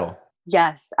Seattle?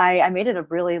 Yes, I made it a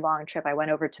really long trip. I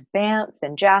went over to Banff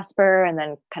and Jasper and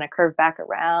then kind of curved back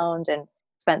around and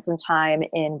spent some time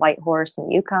in Whitehorse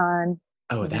and Yukon.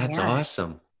 Oh, that's Yeah.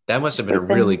 awesome. That must have been a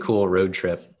Sleeping. really cool road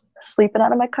trip. Sleeping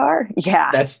out of my car. Yeah.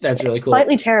 That's really cool.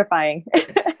 Slightly terrifying.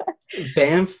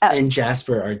 Banff and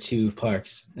Jasper are two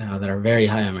parks that are very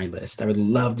high on my list. I would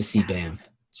love to see Banff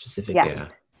specifically. Yes,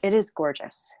 Yeah. it is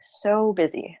gorgeous. So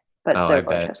busy, but Oh, so I bet.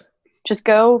 gorgeous. Just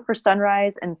go for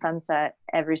sunrise and sunset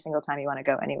every single time you want to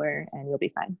go anywhere, and you'll be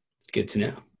fine. Good to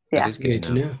know. Yeah. That is Good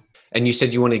to know. And you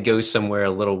said you want to go somewhere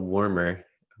a little warmer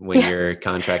when your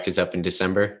contract is up in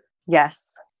December.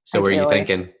 Yes. So where are you Ideally.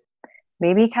 thinking?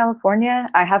 Maybe California.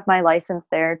 I have my license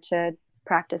there to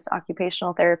practice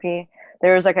occupational therapy.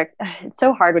 There's it's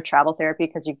so hard with travel therapy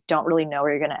because you don't really know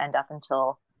where you're going to end up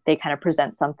until they kind of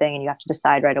present something and you have to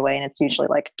decide right away. And it's usually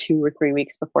like 2 or 3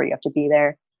 weeks before you have to be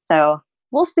there. So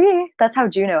we'll see. That's how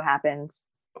Juneau happens.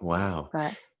 Wow.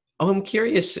 But Oh, I'm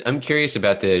curious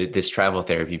about this travel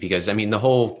therapy, because I mean, the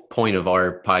whole point of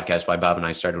our podcast, why Bob and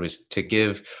I started, was to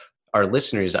give our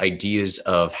listeners ideas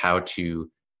of how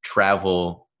to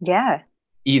travel yeah,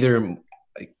 either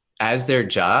as their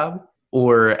job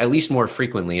or at least more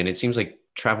frequently. And it seems like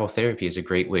travel therapy is a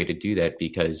great way to do that,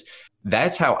 because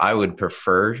that's how I would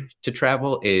prefer to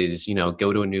travel is,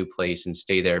 go to a new place and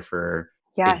stay there for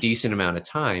yes. a decent amount of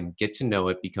time, get to know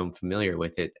it, become familiar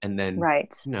with it, and then,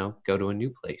 Right. go to a new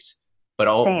place.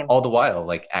 But Same. all the while,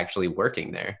 like actually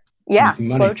working there. Yeah, Making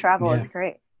slow money. travel Yeah. is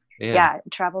great. Yeah. Yeah,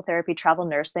 travel therapy, travel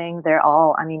nursing, they're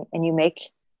all, and you make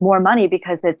more money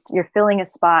because you're filling a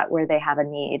spot where they have a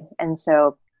need. And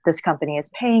so this company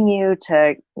is paying you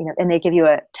to, and they give you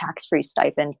a tax-free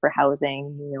stipend for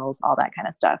housing, meals, all that kind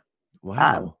of stuff.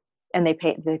 Wow. And they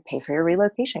pay for your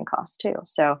relocation costs too.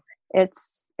 So it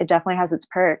definitely has its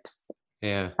perks.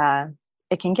 Yeah.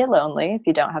 It can get lonely if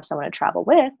you don't have someone to travel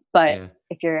with, but Yeah.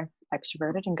 if you're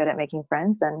extroverted and good at making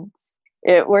friends, then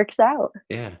it works out.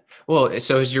 Yeah. Well,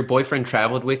 so has your boyfriend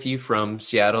traveled with you from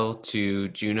Seattle to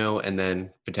Juneau and then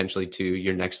potentially to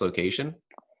your next location?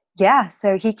 Yeah.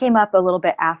 So he came up a little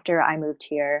bit after I moved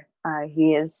here.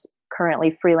 He is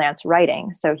currently freelance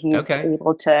writing, so he's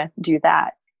able to do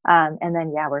that. And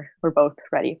then, we're both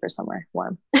ready for somewhere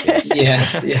warm. Yes.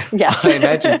 Yeah. I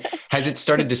imagine. Has it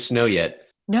started to snow yet?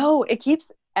 No, it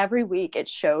keeps every week. It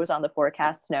shows on the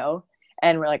forecast snow.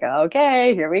 And we're like,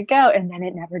 okay, here we go. And then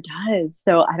it never does.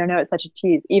 So I don't know. It's such a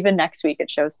tease. Even next week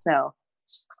it shows snow,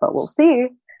 but we'll see.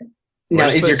 Now,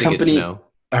 We're is your supposed to get company? snow.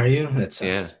 Are you? That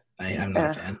sucks. I'm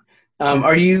not a fan.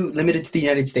 Are you limited to the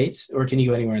United States, or can you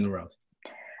go anywhere in the world?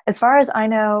 As far as I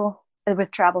know,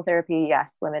 with travel therapy,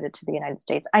 yes, limited to the United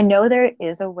States. I know there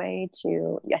is a way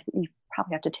to. You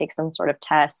probably have to take some sort of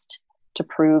test to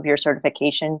prove your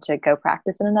certification to go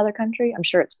practice in another country. I'm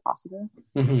sure it's possible,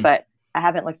 Mhm. but I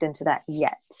haven't looked into that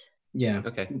yet. Yeah.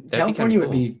 Okay. That'd California be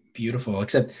would kinda be beautiful,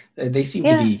 except they seem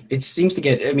to be, it seems to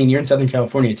get, you're in Southern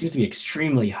California. It seems to be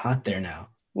extremely hot there now.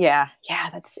 Yeah,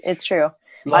 it's true.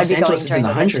 Los I'd be Angeles going is in during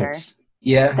the the winter. hundreds.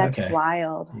 Yeah. That's okay.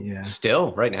 wild. Yeah. cool.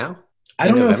 Still right now? I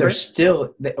don't In know if they're November?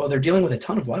 still, they're dealing with a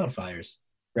ton of wildfires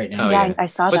right now. Oh, Yeah, yeah. I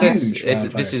saw But that. Huge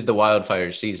wildfires. this is the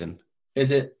wildfire season.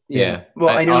 Is it? Yeah. Well,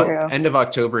 I know. True. End of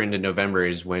October into November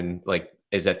is when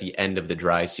is at the end of the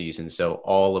dry season. So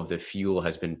all of the fuel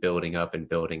has been building up and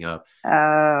building up.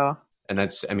 Oh, And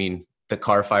that's, the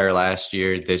Carr fire last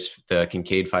year, the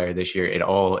Kincaid fire this year, it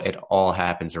all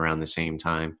happens around the same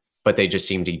time, but they just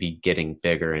seem to be getting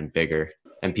bigger and bigger.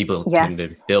 and people Yes. tend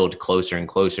to build closer and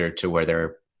closer to where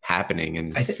they're happening.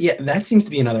 And that seems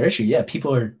to be another issue. Yeah,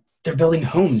 they're building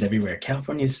homes everywhere.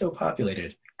 California is so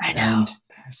populated. I know. And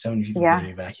so many people Yeah.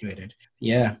 getting evacuated.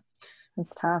 Yeah.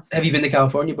 It's tough. Have you been to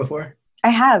California before? I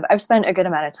have. I've spent a good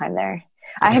amount of time there.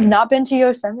 I have not been to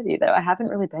Yosemite, though. I haven't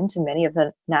really been to many of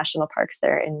the national parks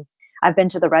there. And I've been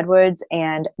to the Redwoods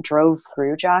and drove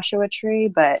through Joshua Tree,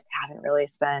 but haven't really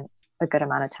spent a good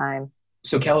amount of time.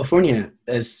 So California,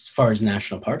 as far as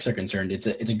national parks are concerned, it's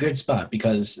a good spot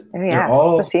because Oh, yeah. they're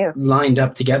all There's a few. lined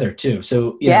up together too.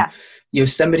 So you know,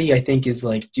 Yosemite, I think, is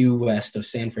like due west of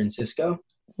San Francisco.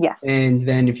 Yes. And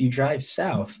then if you drive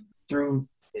south through,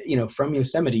 from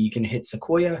Yosemite, you can hit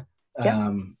Sequoia.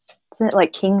 Yep. Isn't it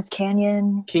like Kings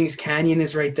Canyon? Kings Canyon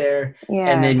is right there. Yeah.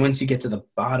 And then once you get to the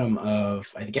bottom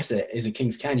of, I guess it is a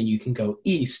Kings Canyon, you can go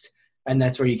east, and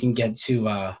that's where you can get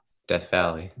to Death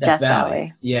Valley. Death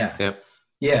Valley. Yeah. Yep.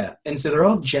 Yeah. And so they're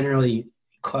all generally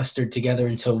clustered together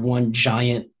into one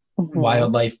giant Mhm.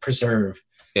 wildlife preserve.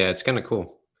 Yeah, it's kind of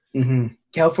cool. Mm-hmm.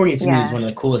 California to me is Yeah. one of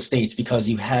the coolest states because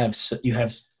you have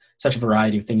such a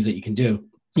variety of things that you can do.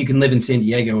 You can live in San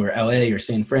Diego or LA or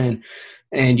San Fran,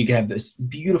 and you can have this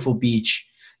beautiful beach.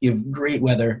 You have great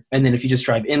weather, and then if you just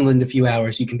drive inland a few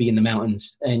hours, you can be in the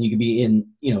mountains, and you can be in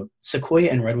Sequoia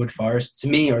and redwood forests. To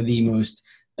me, are the most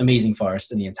amazing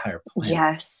forests in the entire planet.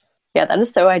 Yes. Yeah, that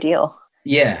is so ideal.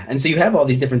 Yeah, and so you have all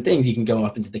these different things. You can go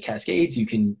up into the Cascades. You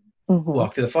can Mhm.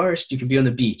 walk through the forest. You can be on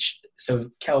the beach. So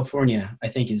California, I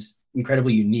think, is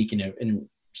incredibly unique in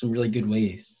some really good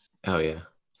ways. Oh yeah.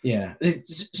 Yeah.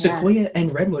 Sequoia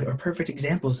and redwood are perfect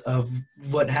examples of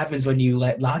what happens when you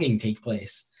let logging take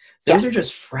place. Those Yes. are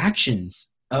just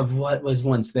fractions of what was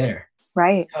once there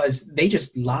Right. because they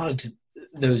just logged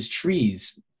those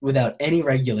trees without any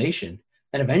regulation.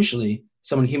 And eventually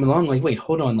someone came along like, wait,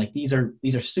 hold on. Like these are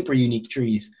super unique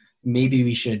trees. Maybe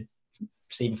we should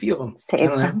save a few of them. I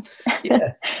Save don't know. some.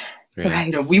 Yeah.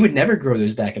 Right. We would never grow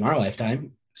those back in our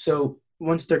lifetime. So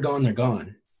once they're gone, they're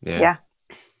gone. Yeah. Yeah.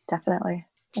 Definitely.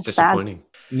 It's It's sad. disappointing.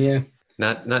 Yeah.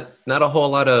 Not a whole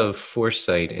lot of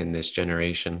foresight in this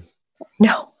generation.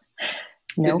 No.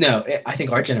 No, I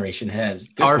think our generation has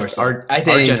good Our foresight.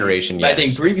 our generation, yes. I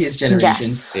think previous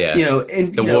generations, Yes. Yeah.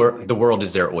 and The world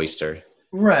is their oyster.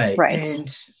 right. Right.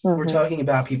 And we're Mhm. talking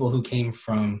about people who came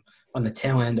from on the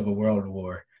tail end of a world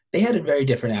war. They had a very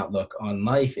different outlook on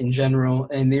life in general,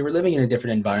 and they were living in a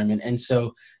different environment. And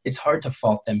so it's hard to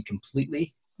fault them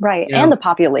completely. Right. You know- And the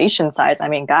population size. I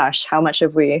mean, gosh, how much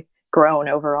have we grown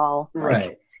overall?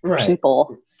 Like, Right.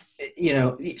 People.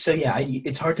 So yeah,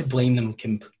 it's hard to blame them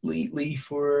completely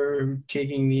for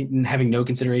having no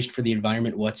consideration for the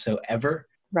environment whatsoever.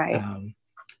 Right.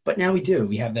 But now we do.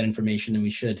 We have that information, and we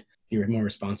should be more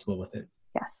responsible with it.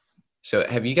 Yes. So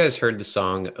have you guys heard the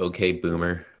song "Okay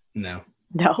Boomer"? No.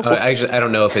 No. Actually, I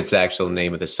don't know if it's the actual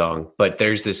name of the song, but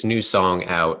there's this new song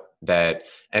out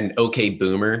and "Okay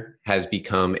Boomer" has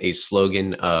become a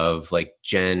slogan of like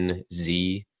Gen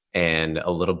Z and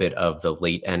a little bit of the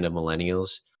late end of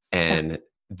millennials. And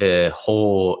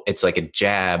it's like a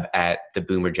jab at the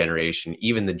boomer generation,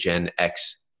 even the Gen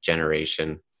X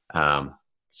generation,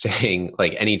 saying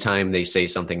like anytime they say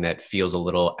something that feels a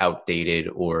little outdated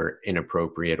or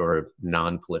inappropriate or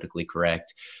non-politically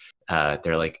correct,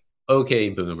 they're like, "Okay,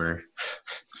 boomer."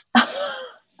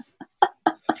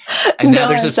 And now No,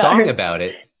 there's I'm a song sorry. about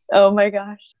it. Oh my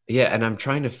gosh. Yeah, and I'm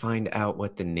trying to find out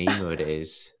what the name of it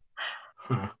is.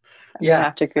 Huh. I Yeah.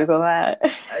 have to Google that.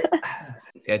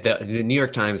 Yeah, the New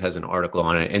York Times has an article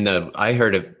on it, and I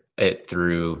heard of it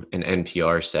through an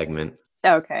NPR segment,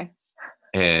 Okay.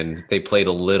 and they played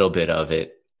a little bit of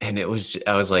it, and I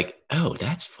was like, "Oh,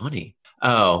 that's funny."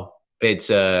 Oh, it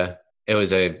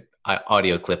was a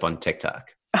audio clip on TikTok.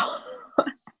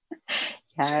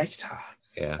 Yes. TikTok.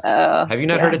 Yeah. Have you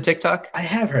not heard of TikTok? I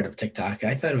have heard of TikTok.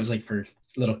 I thought it was like for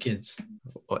little kids.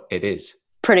 Well, it is.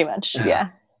 Pretty much. Yeah.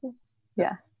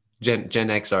 Yeah. Gen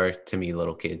X are to me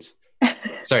little kids.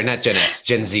 Sorry, not Gen X,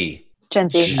 Gen Z. Gen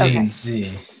Z. Okay. Gen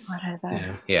Z. What are they?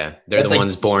 Yeah. Yeah, they're That's the like-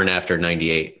 ones born after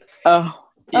 '98. Oh.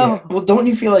 Yeah. Oh. Well, don't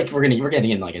you feel like we're getting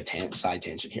in like a side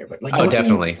tangent here? But like, Oh, don't you-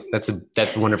 definitely. That's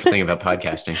the wonderful thing about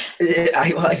podcasting.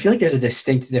 I feel like there's a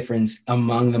distinct difference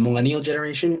among the millennial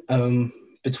generation,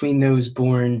 between those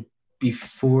born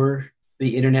before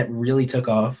the internet really took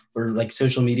off, or like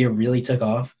social media really took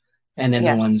off, and then the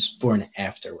Yes. ones born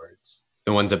afterwards.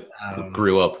 The ones that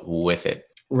grew up with it.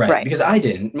 Right. Right. Because I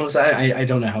didn't. I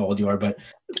don't know how old you are, but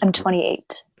I'm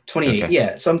 28. 28. Okay.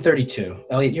 Yeah. So I'm 32.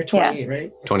 Elliot, you're 28,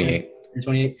 right? 28. You're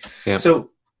 28. Yeah.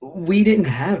 So we didn't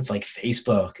have like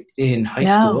Facebook in high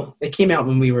No. school. It came out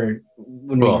when we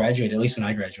Well, graduated, at least when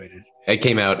I graduated. It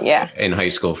came out Yeah. in high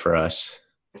school for us.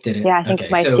 Did it? Yeah, I think Okay,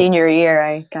 my so- senior year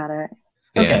I got it.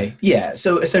 Okay, yeah.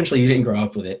 So essentially, you didn't grow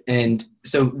up with it, and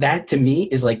so that to me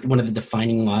is like one of the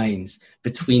defining lines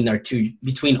between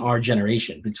our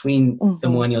generation, between the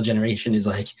Mhm. millennial generation, is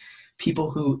like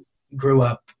people who grew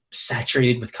up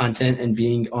saturated with content and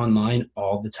being online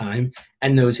all the time,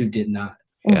 and those who did not.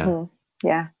 Yeah. Mhm.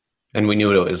 Yeah, And we knew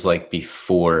what it was like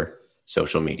before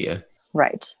social media.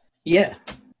 right. Yeah,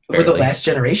 we're the Barely. last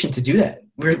generation to do that.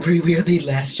 We're the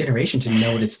last generation to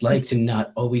know what it's like to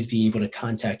not always be able to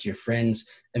contact your friends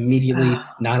immediately,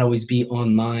 not always be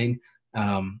online,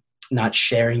 not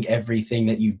sharing everything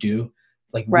that you do.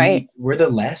 Like Right. we're the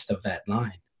last of that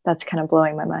line. That's kind of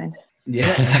blowing my mind.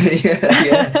 Yeah,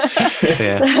 yeah.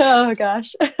 Yeah. Oh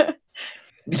gosh.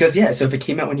 Because so if it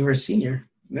came out when you were a senior,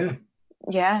 yeah.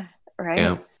 Yeah, right.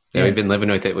 Yeah. Yeah. We've been living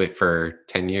with it for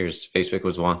 10 years. Facebook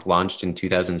was launched in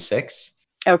 2006.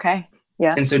 Okay.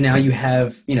 Yeah. And so now you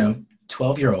have,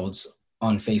 12-year-olds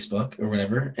on Facebook or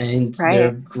whatever, and Right.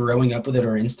 they're growing up with it,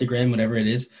 or Instagram, whatever it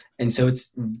is. And so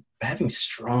it's having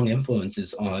strong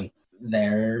influences on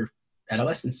their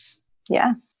adolescence.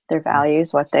 Yeah. Their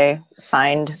values, what they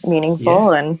find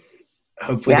meaningful, and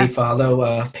Hopefully Yeah. they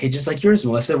follow pages like yours,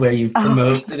 Melissa, where you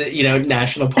promote,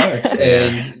 national parks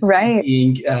and Right.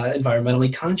 being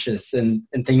environmentally conscious and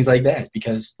things like that.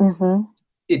 Because Mhm.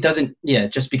 it doesn't,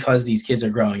 just because these kids are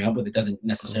growing up with it doesn't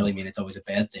necessarily mean it's always a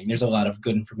bad thing. There's a lot of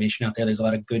good information out there. There's a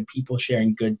lot of good people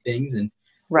sharing good things, and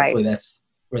Right. hopefully that's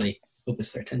where they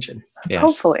focus their attention. Yes.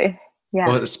 Hopefully. Yeah.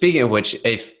 Well, speaking of which,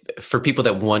 if for people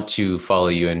that want to follow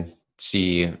you and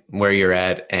see where you're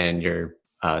at and your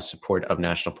support of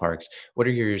national parks, what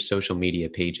are your social media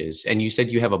pages? And you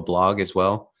said you have a blog as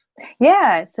well.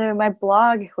 Yeah. So my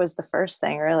blog was the first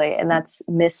thing, really, and that's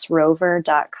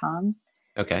missrover.com.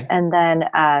 Okay. And then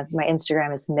my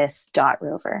Instagram is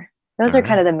miss.rover. Those All are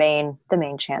kind of the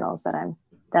main channels that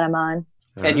I'm on.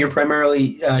 And you're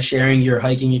primarily sharing your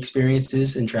hiking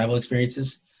experiences and travel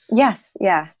experiences? Yes,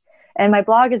 yeah. And my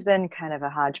blog has been kind of a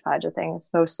hodgepodge of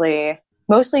things,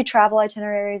 mostly travel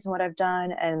itineraries and what I've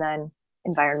done, and then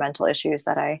environmental issues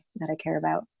that I care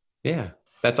about. Yeah,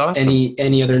 that's awesome.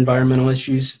 Any other environmental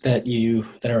issues that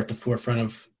are at the forefront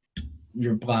of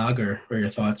your blog or your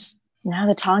thoughts? Now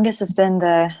the Tongass has been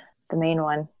the main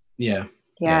one. Yeah.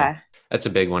 Yeah. That's a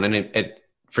big one. And it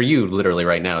for you, literally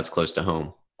right now, it's close to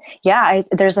home. Yeah,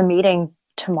 there's a meeting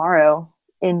tomorrow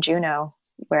in Juneau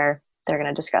where they're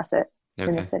going to discuss it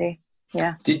in the city.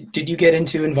 Yeah. Did you get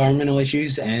into environmental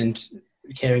issues and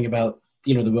caring about,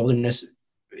 the wilderness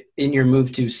in your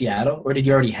move to Seattle, or did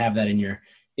you already have that in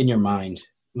your mind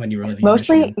when you were living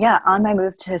Mostly, in Michigan? yeah, on my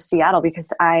move to Seattle,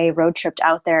 because I road tripped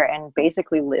out there and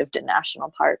basically lived in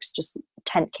national parks, just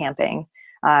tent camping.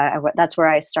 That's where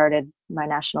I started my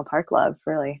national park love,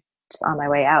 really, just on my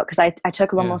way out, because I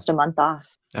took almost a month off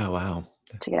Oh, wow.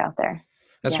 to get out there.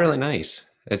 That's Yeah. really nice.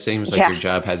 It seems like Yeah. your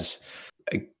job has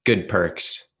good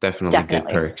perks. Definitely good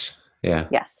perks. Yeah.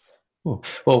 Yes. Cool.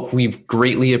 Well, we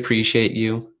greatly appreciate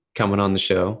you coming on the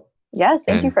show. Yes.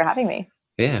 Thank you And- for having me.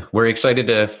 Yeah. We're excited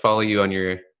to follow you on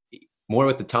your more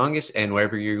with the Tongass and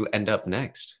wherever you end up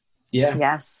next. Yeah.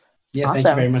 Yes. Yeah. Thank you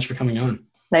Awesome. very much for coming on.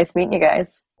 Nice meeting you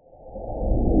guys.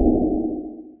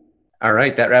 All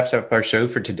right, that wraps up our show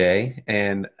for today.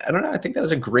 And I don't know, I think that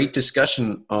was a great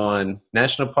discussion on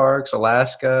national parks,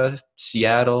 Alaska,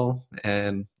 Seattle,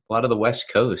 and a lot of the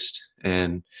West Coast.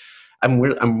 And I'm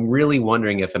really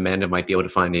wondering if Amanda might be able to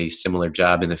find a similar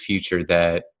job in the future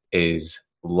that is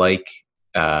like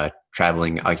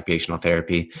traveling occupational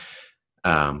therapy,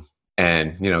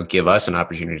 and give us an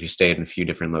opportunity to stay in a few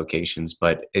different locations.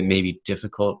 But it may be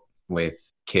difficult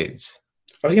with kids.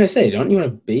 I was going to say, don't you want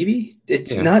a baby?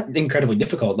 It's Yeah. not incredibly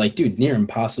difficult. Like, dude, near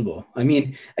impossible. I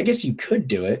mean, I guess you could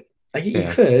do it. You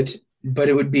Yeah. could, but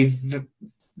it would be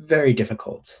very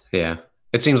difficult. Yeah.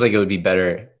 It seems like it would be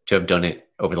better to have done it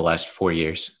over the last 4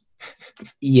 years.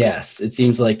 Yes, it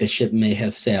seems like the ship may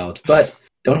have sailed, but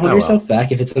don't hold Oh, well. yourself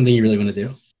back if it's something you really want to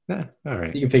do. Yeah. All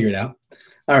right. You can figure it out.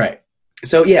 All right.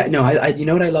 So yeah, no, I you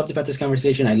know what I loved about this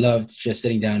conversation? I loved just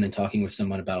sitting down and talking with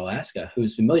someone about Alaska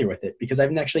who's familiar with it, because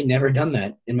I've actually never done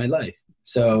that in my life.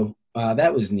 So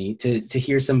that was neat to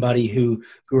hear somebody who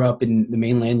grew up in the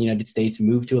mainland United States,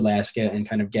 moved to Alaska, and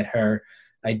kind of get her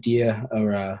idea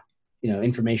or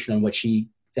information on what she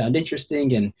found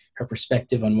interesting and her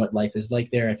perspective on what life is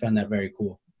like there. I found that very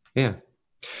cool. Yeah.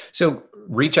 So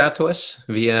reach out to us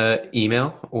via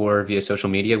email or via social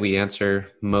media. We answer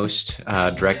most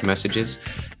direct messages,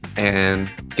 and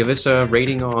give us a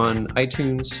rating on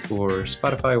iTunes or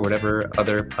Spotify or whatever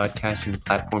other podcasting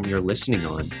platform you're listening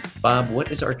on. Bob,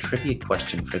 what is our trivia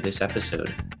question for this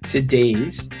episode?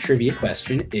 Today's trivia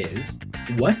question is,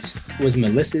 What was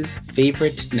Melissa's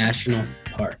favorite national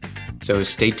park? So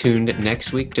stay tuned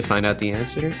next week to find out the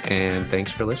answer, and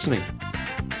thanks for listening.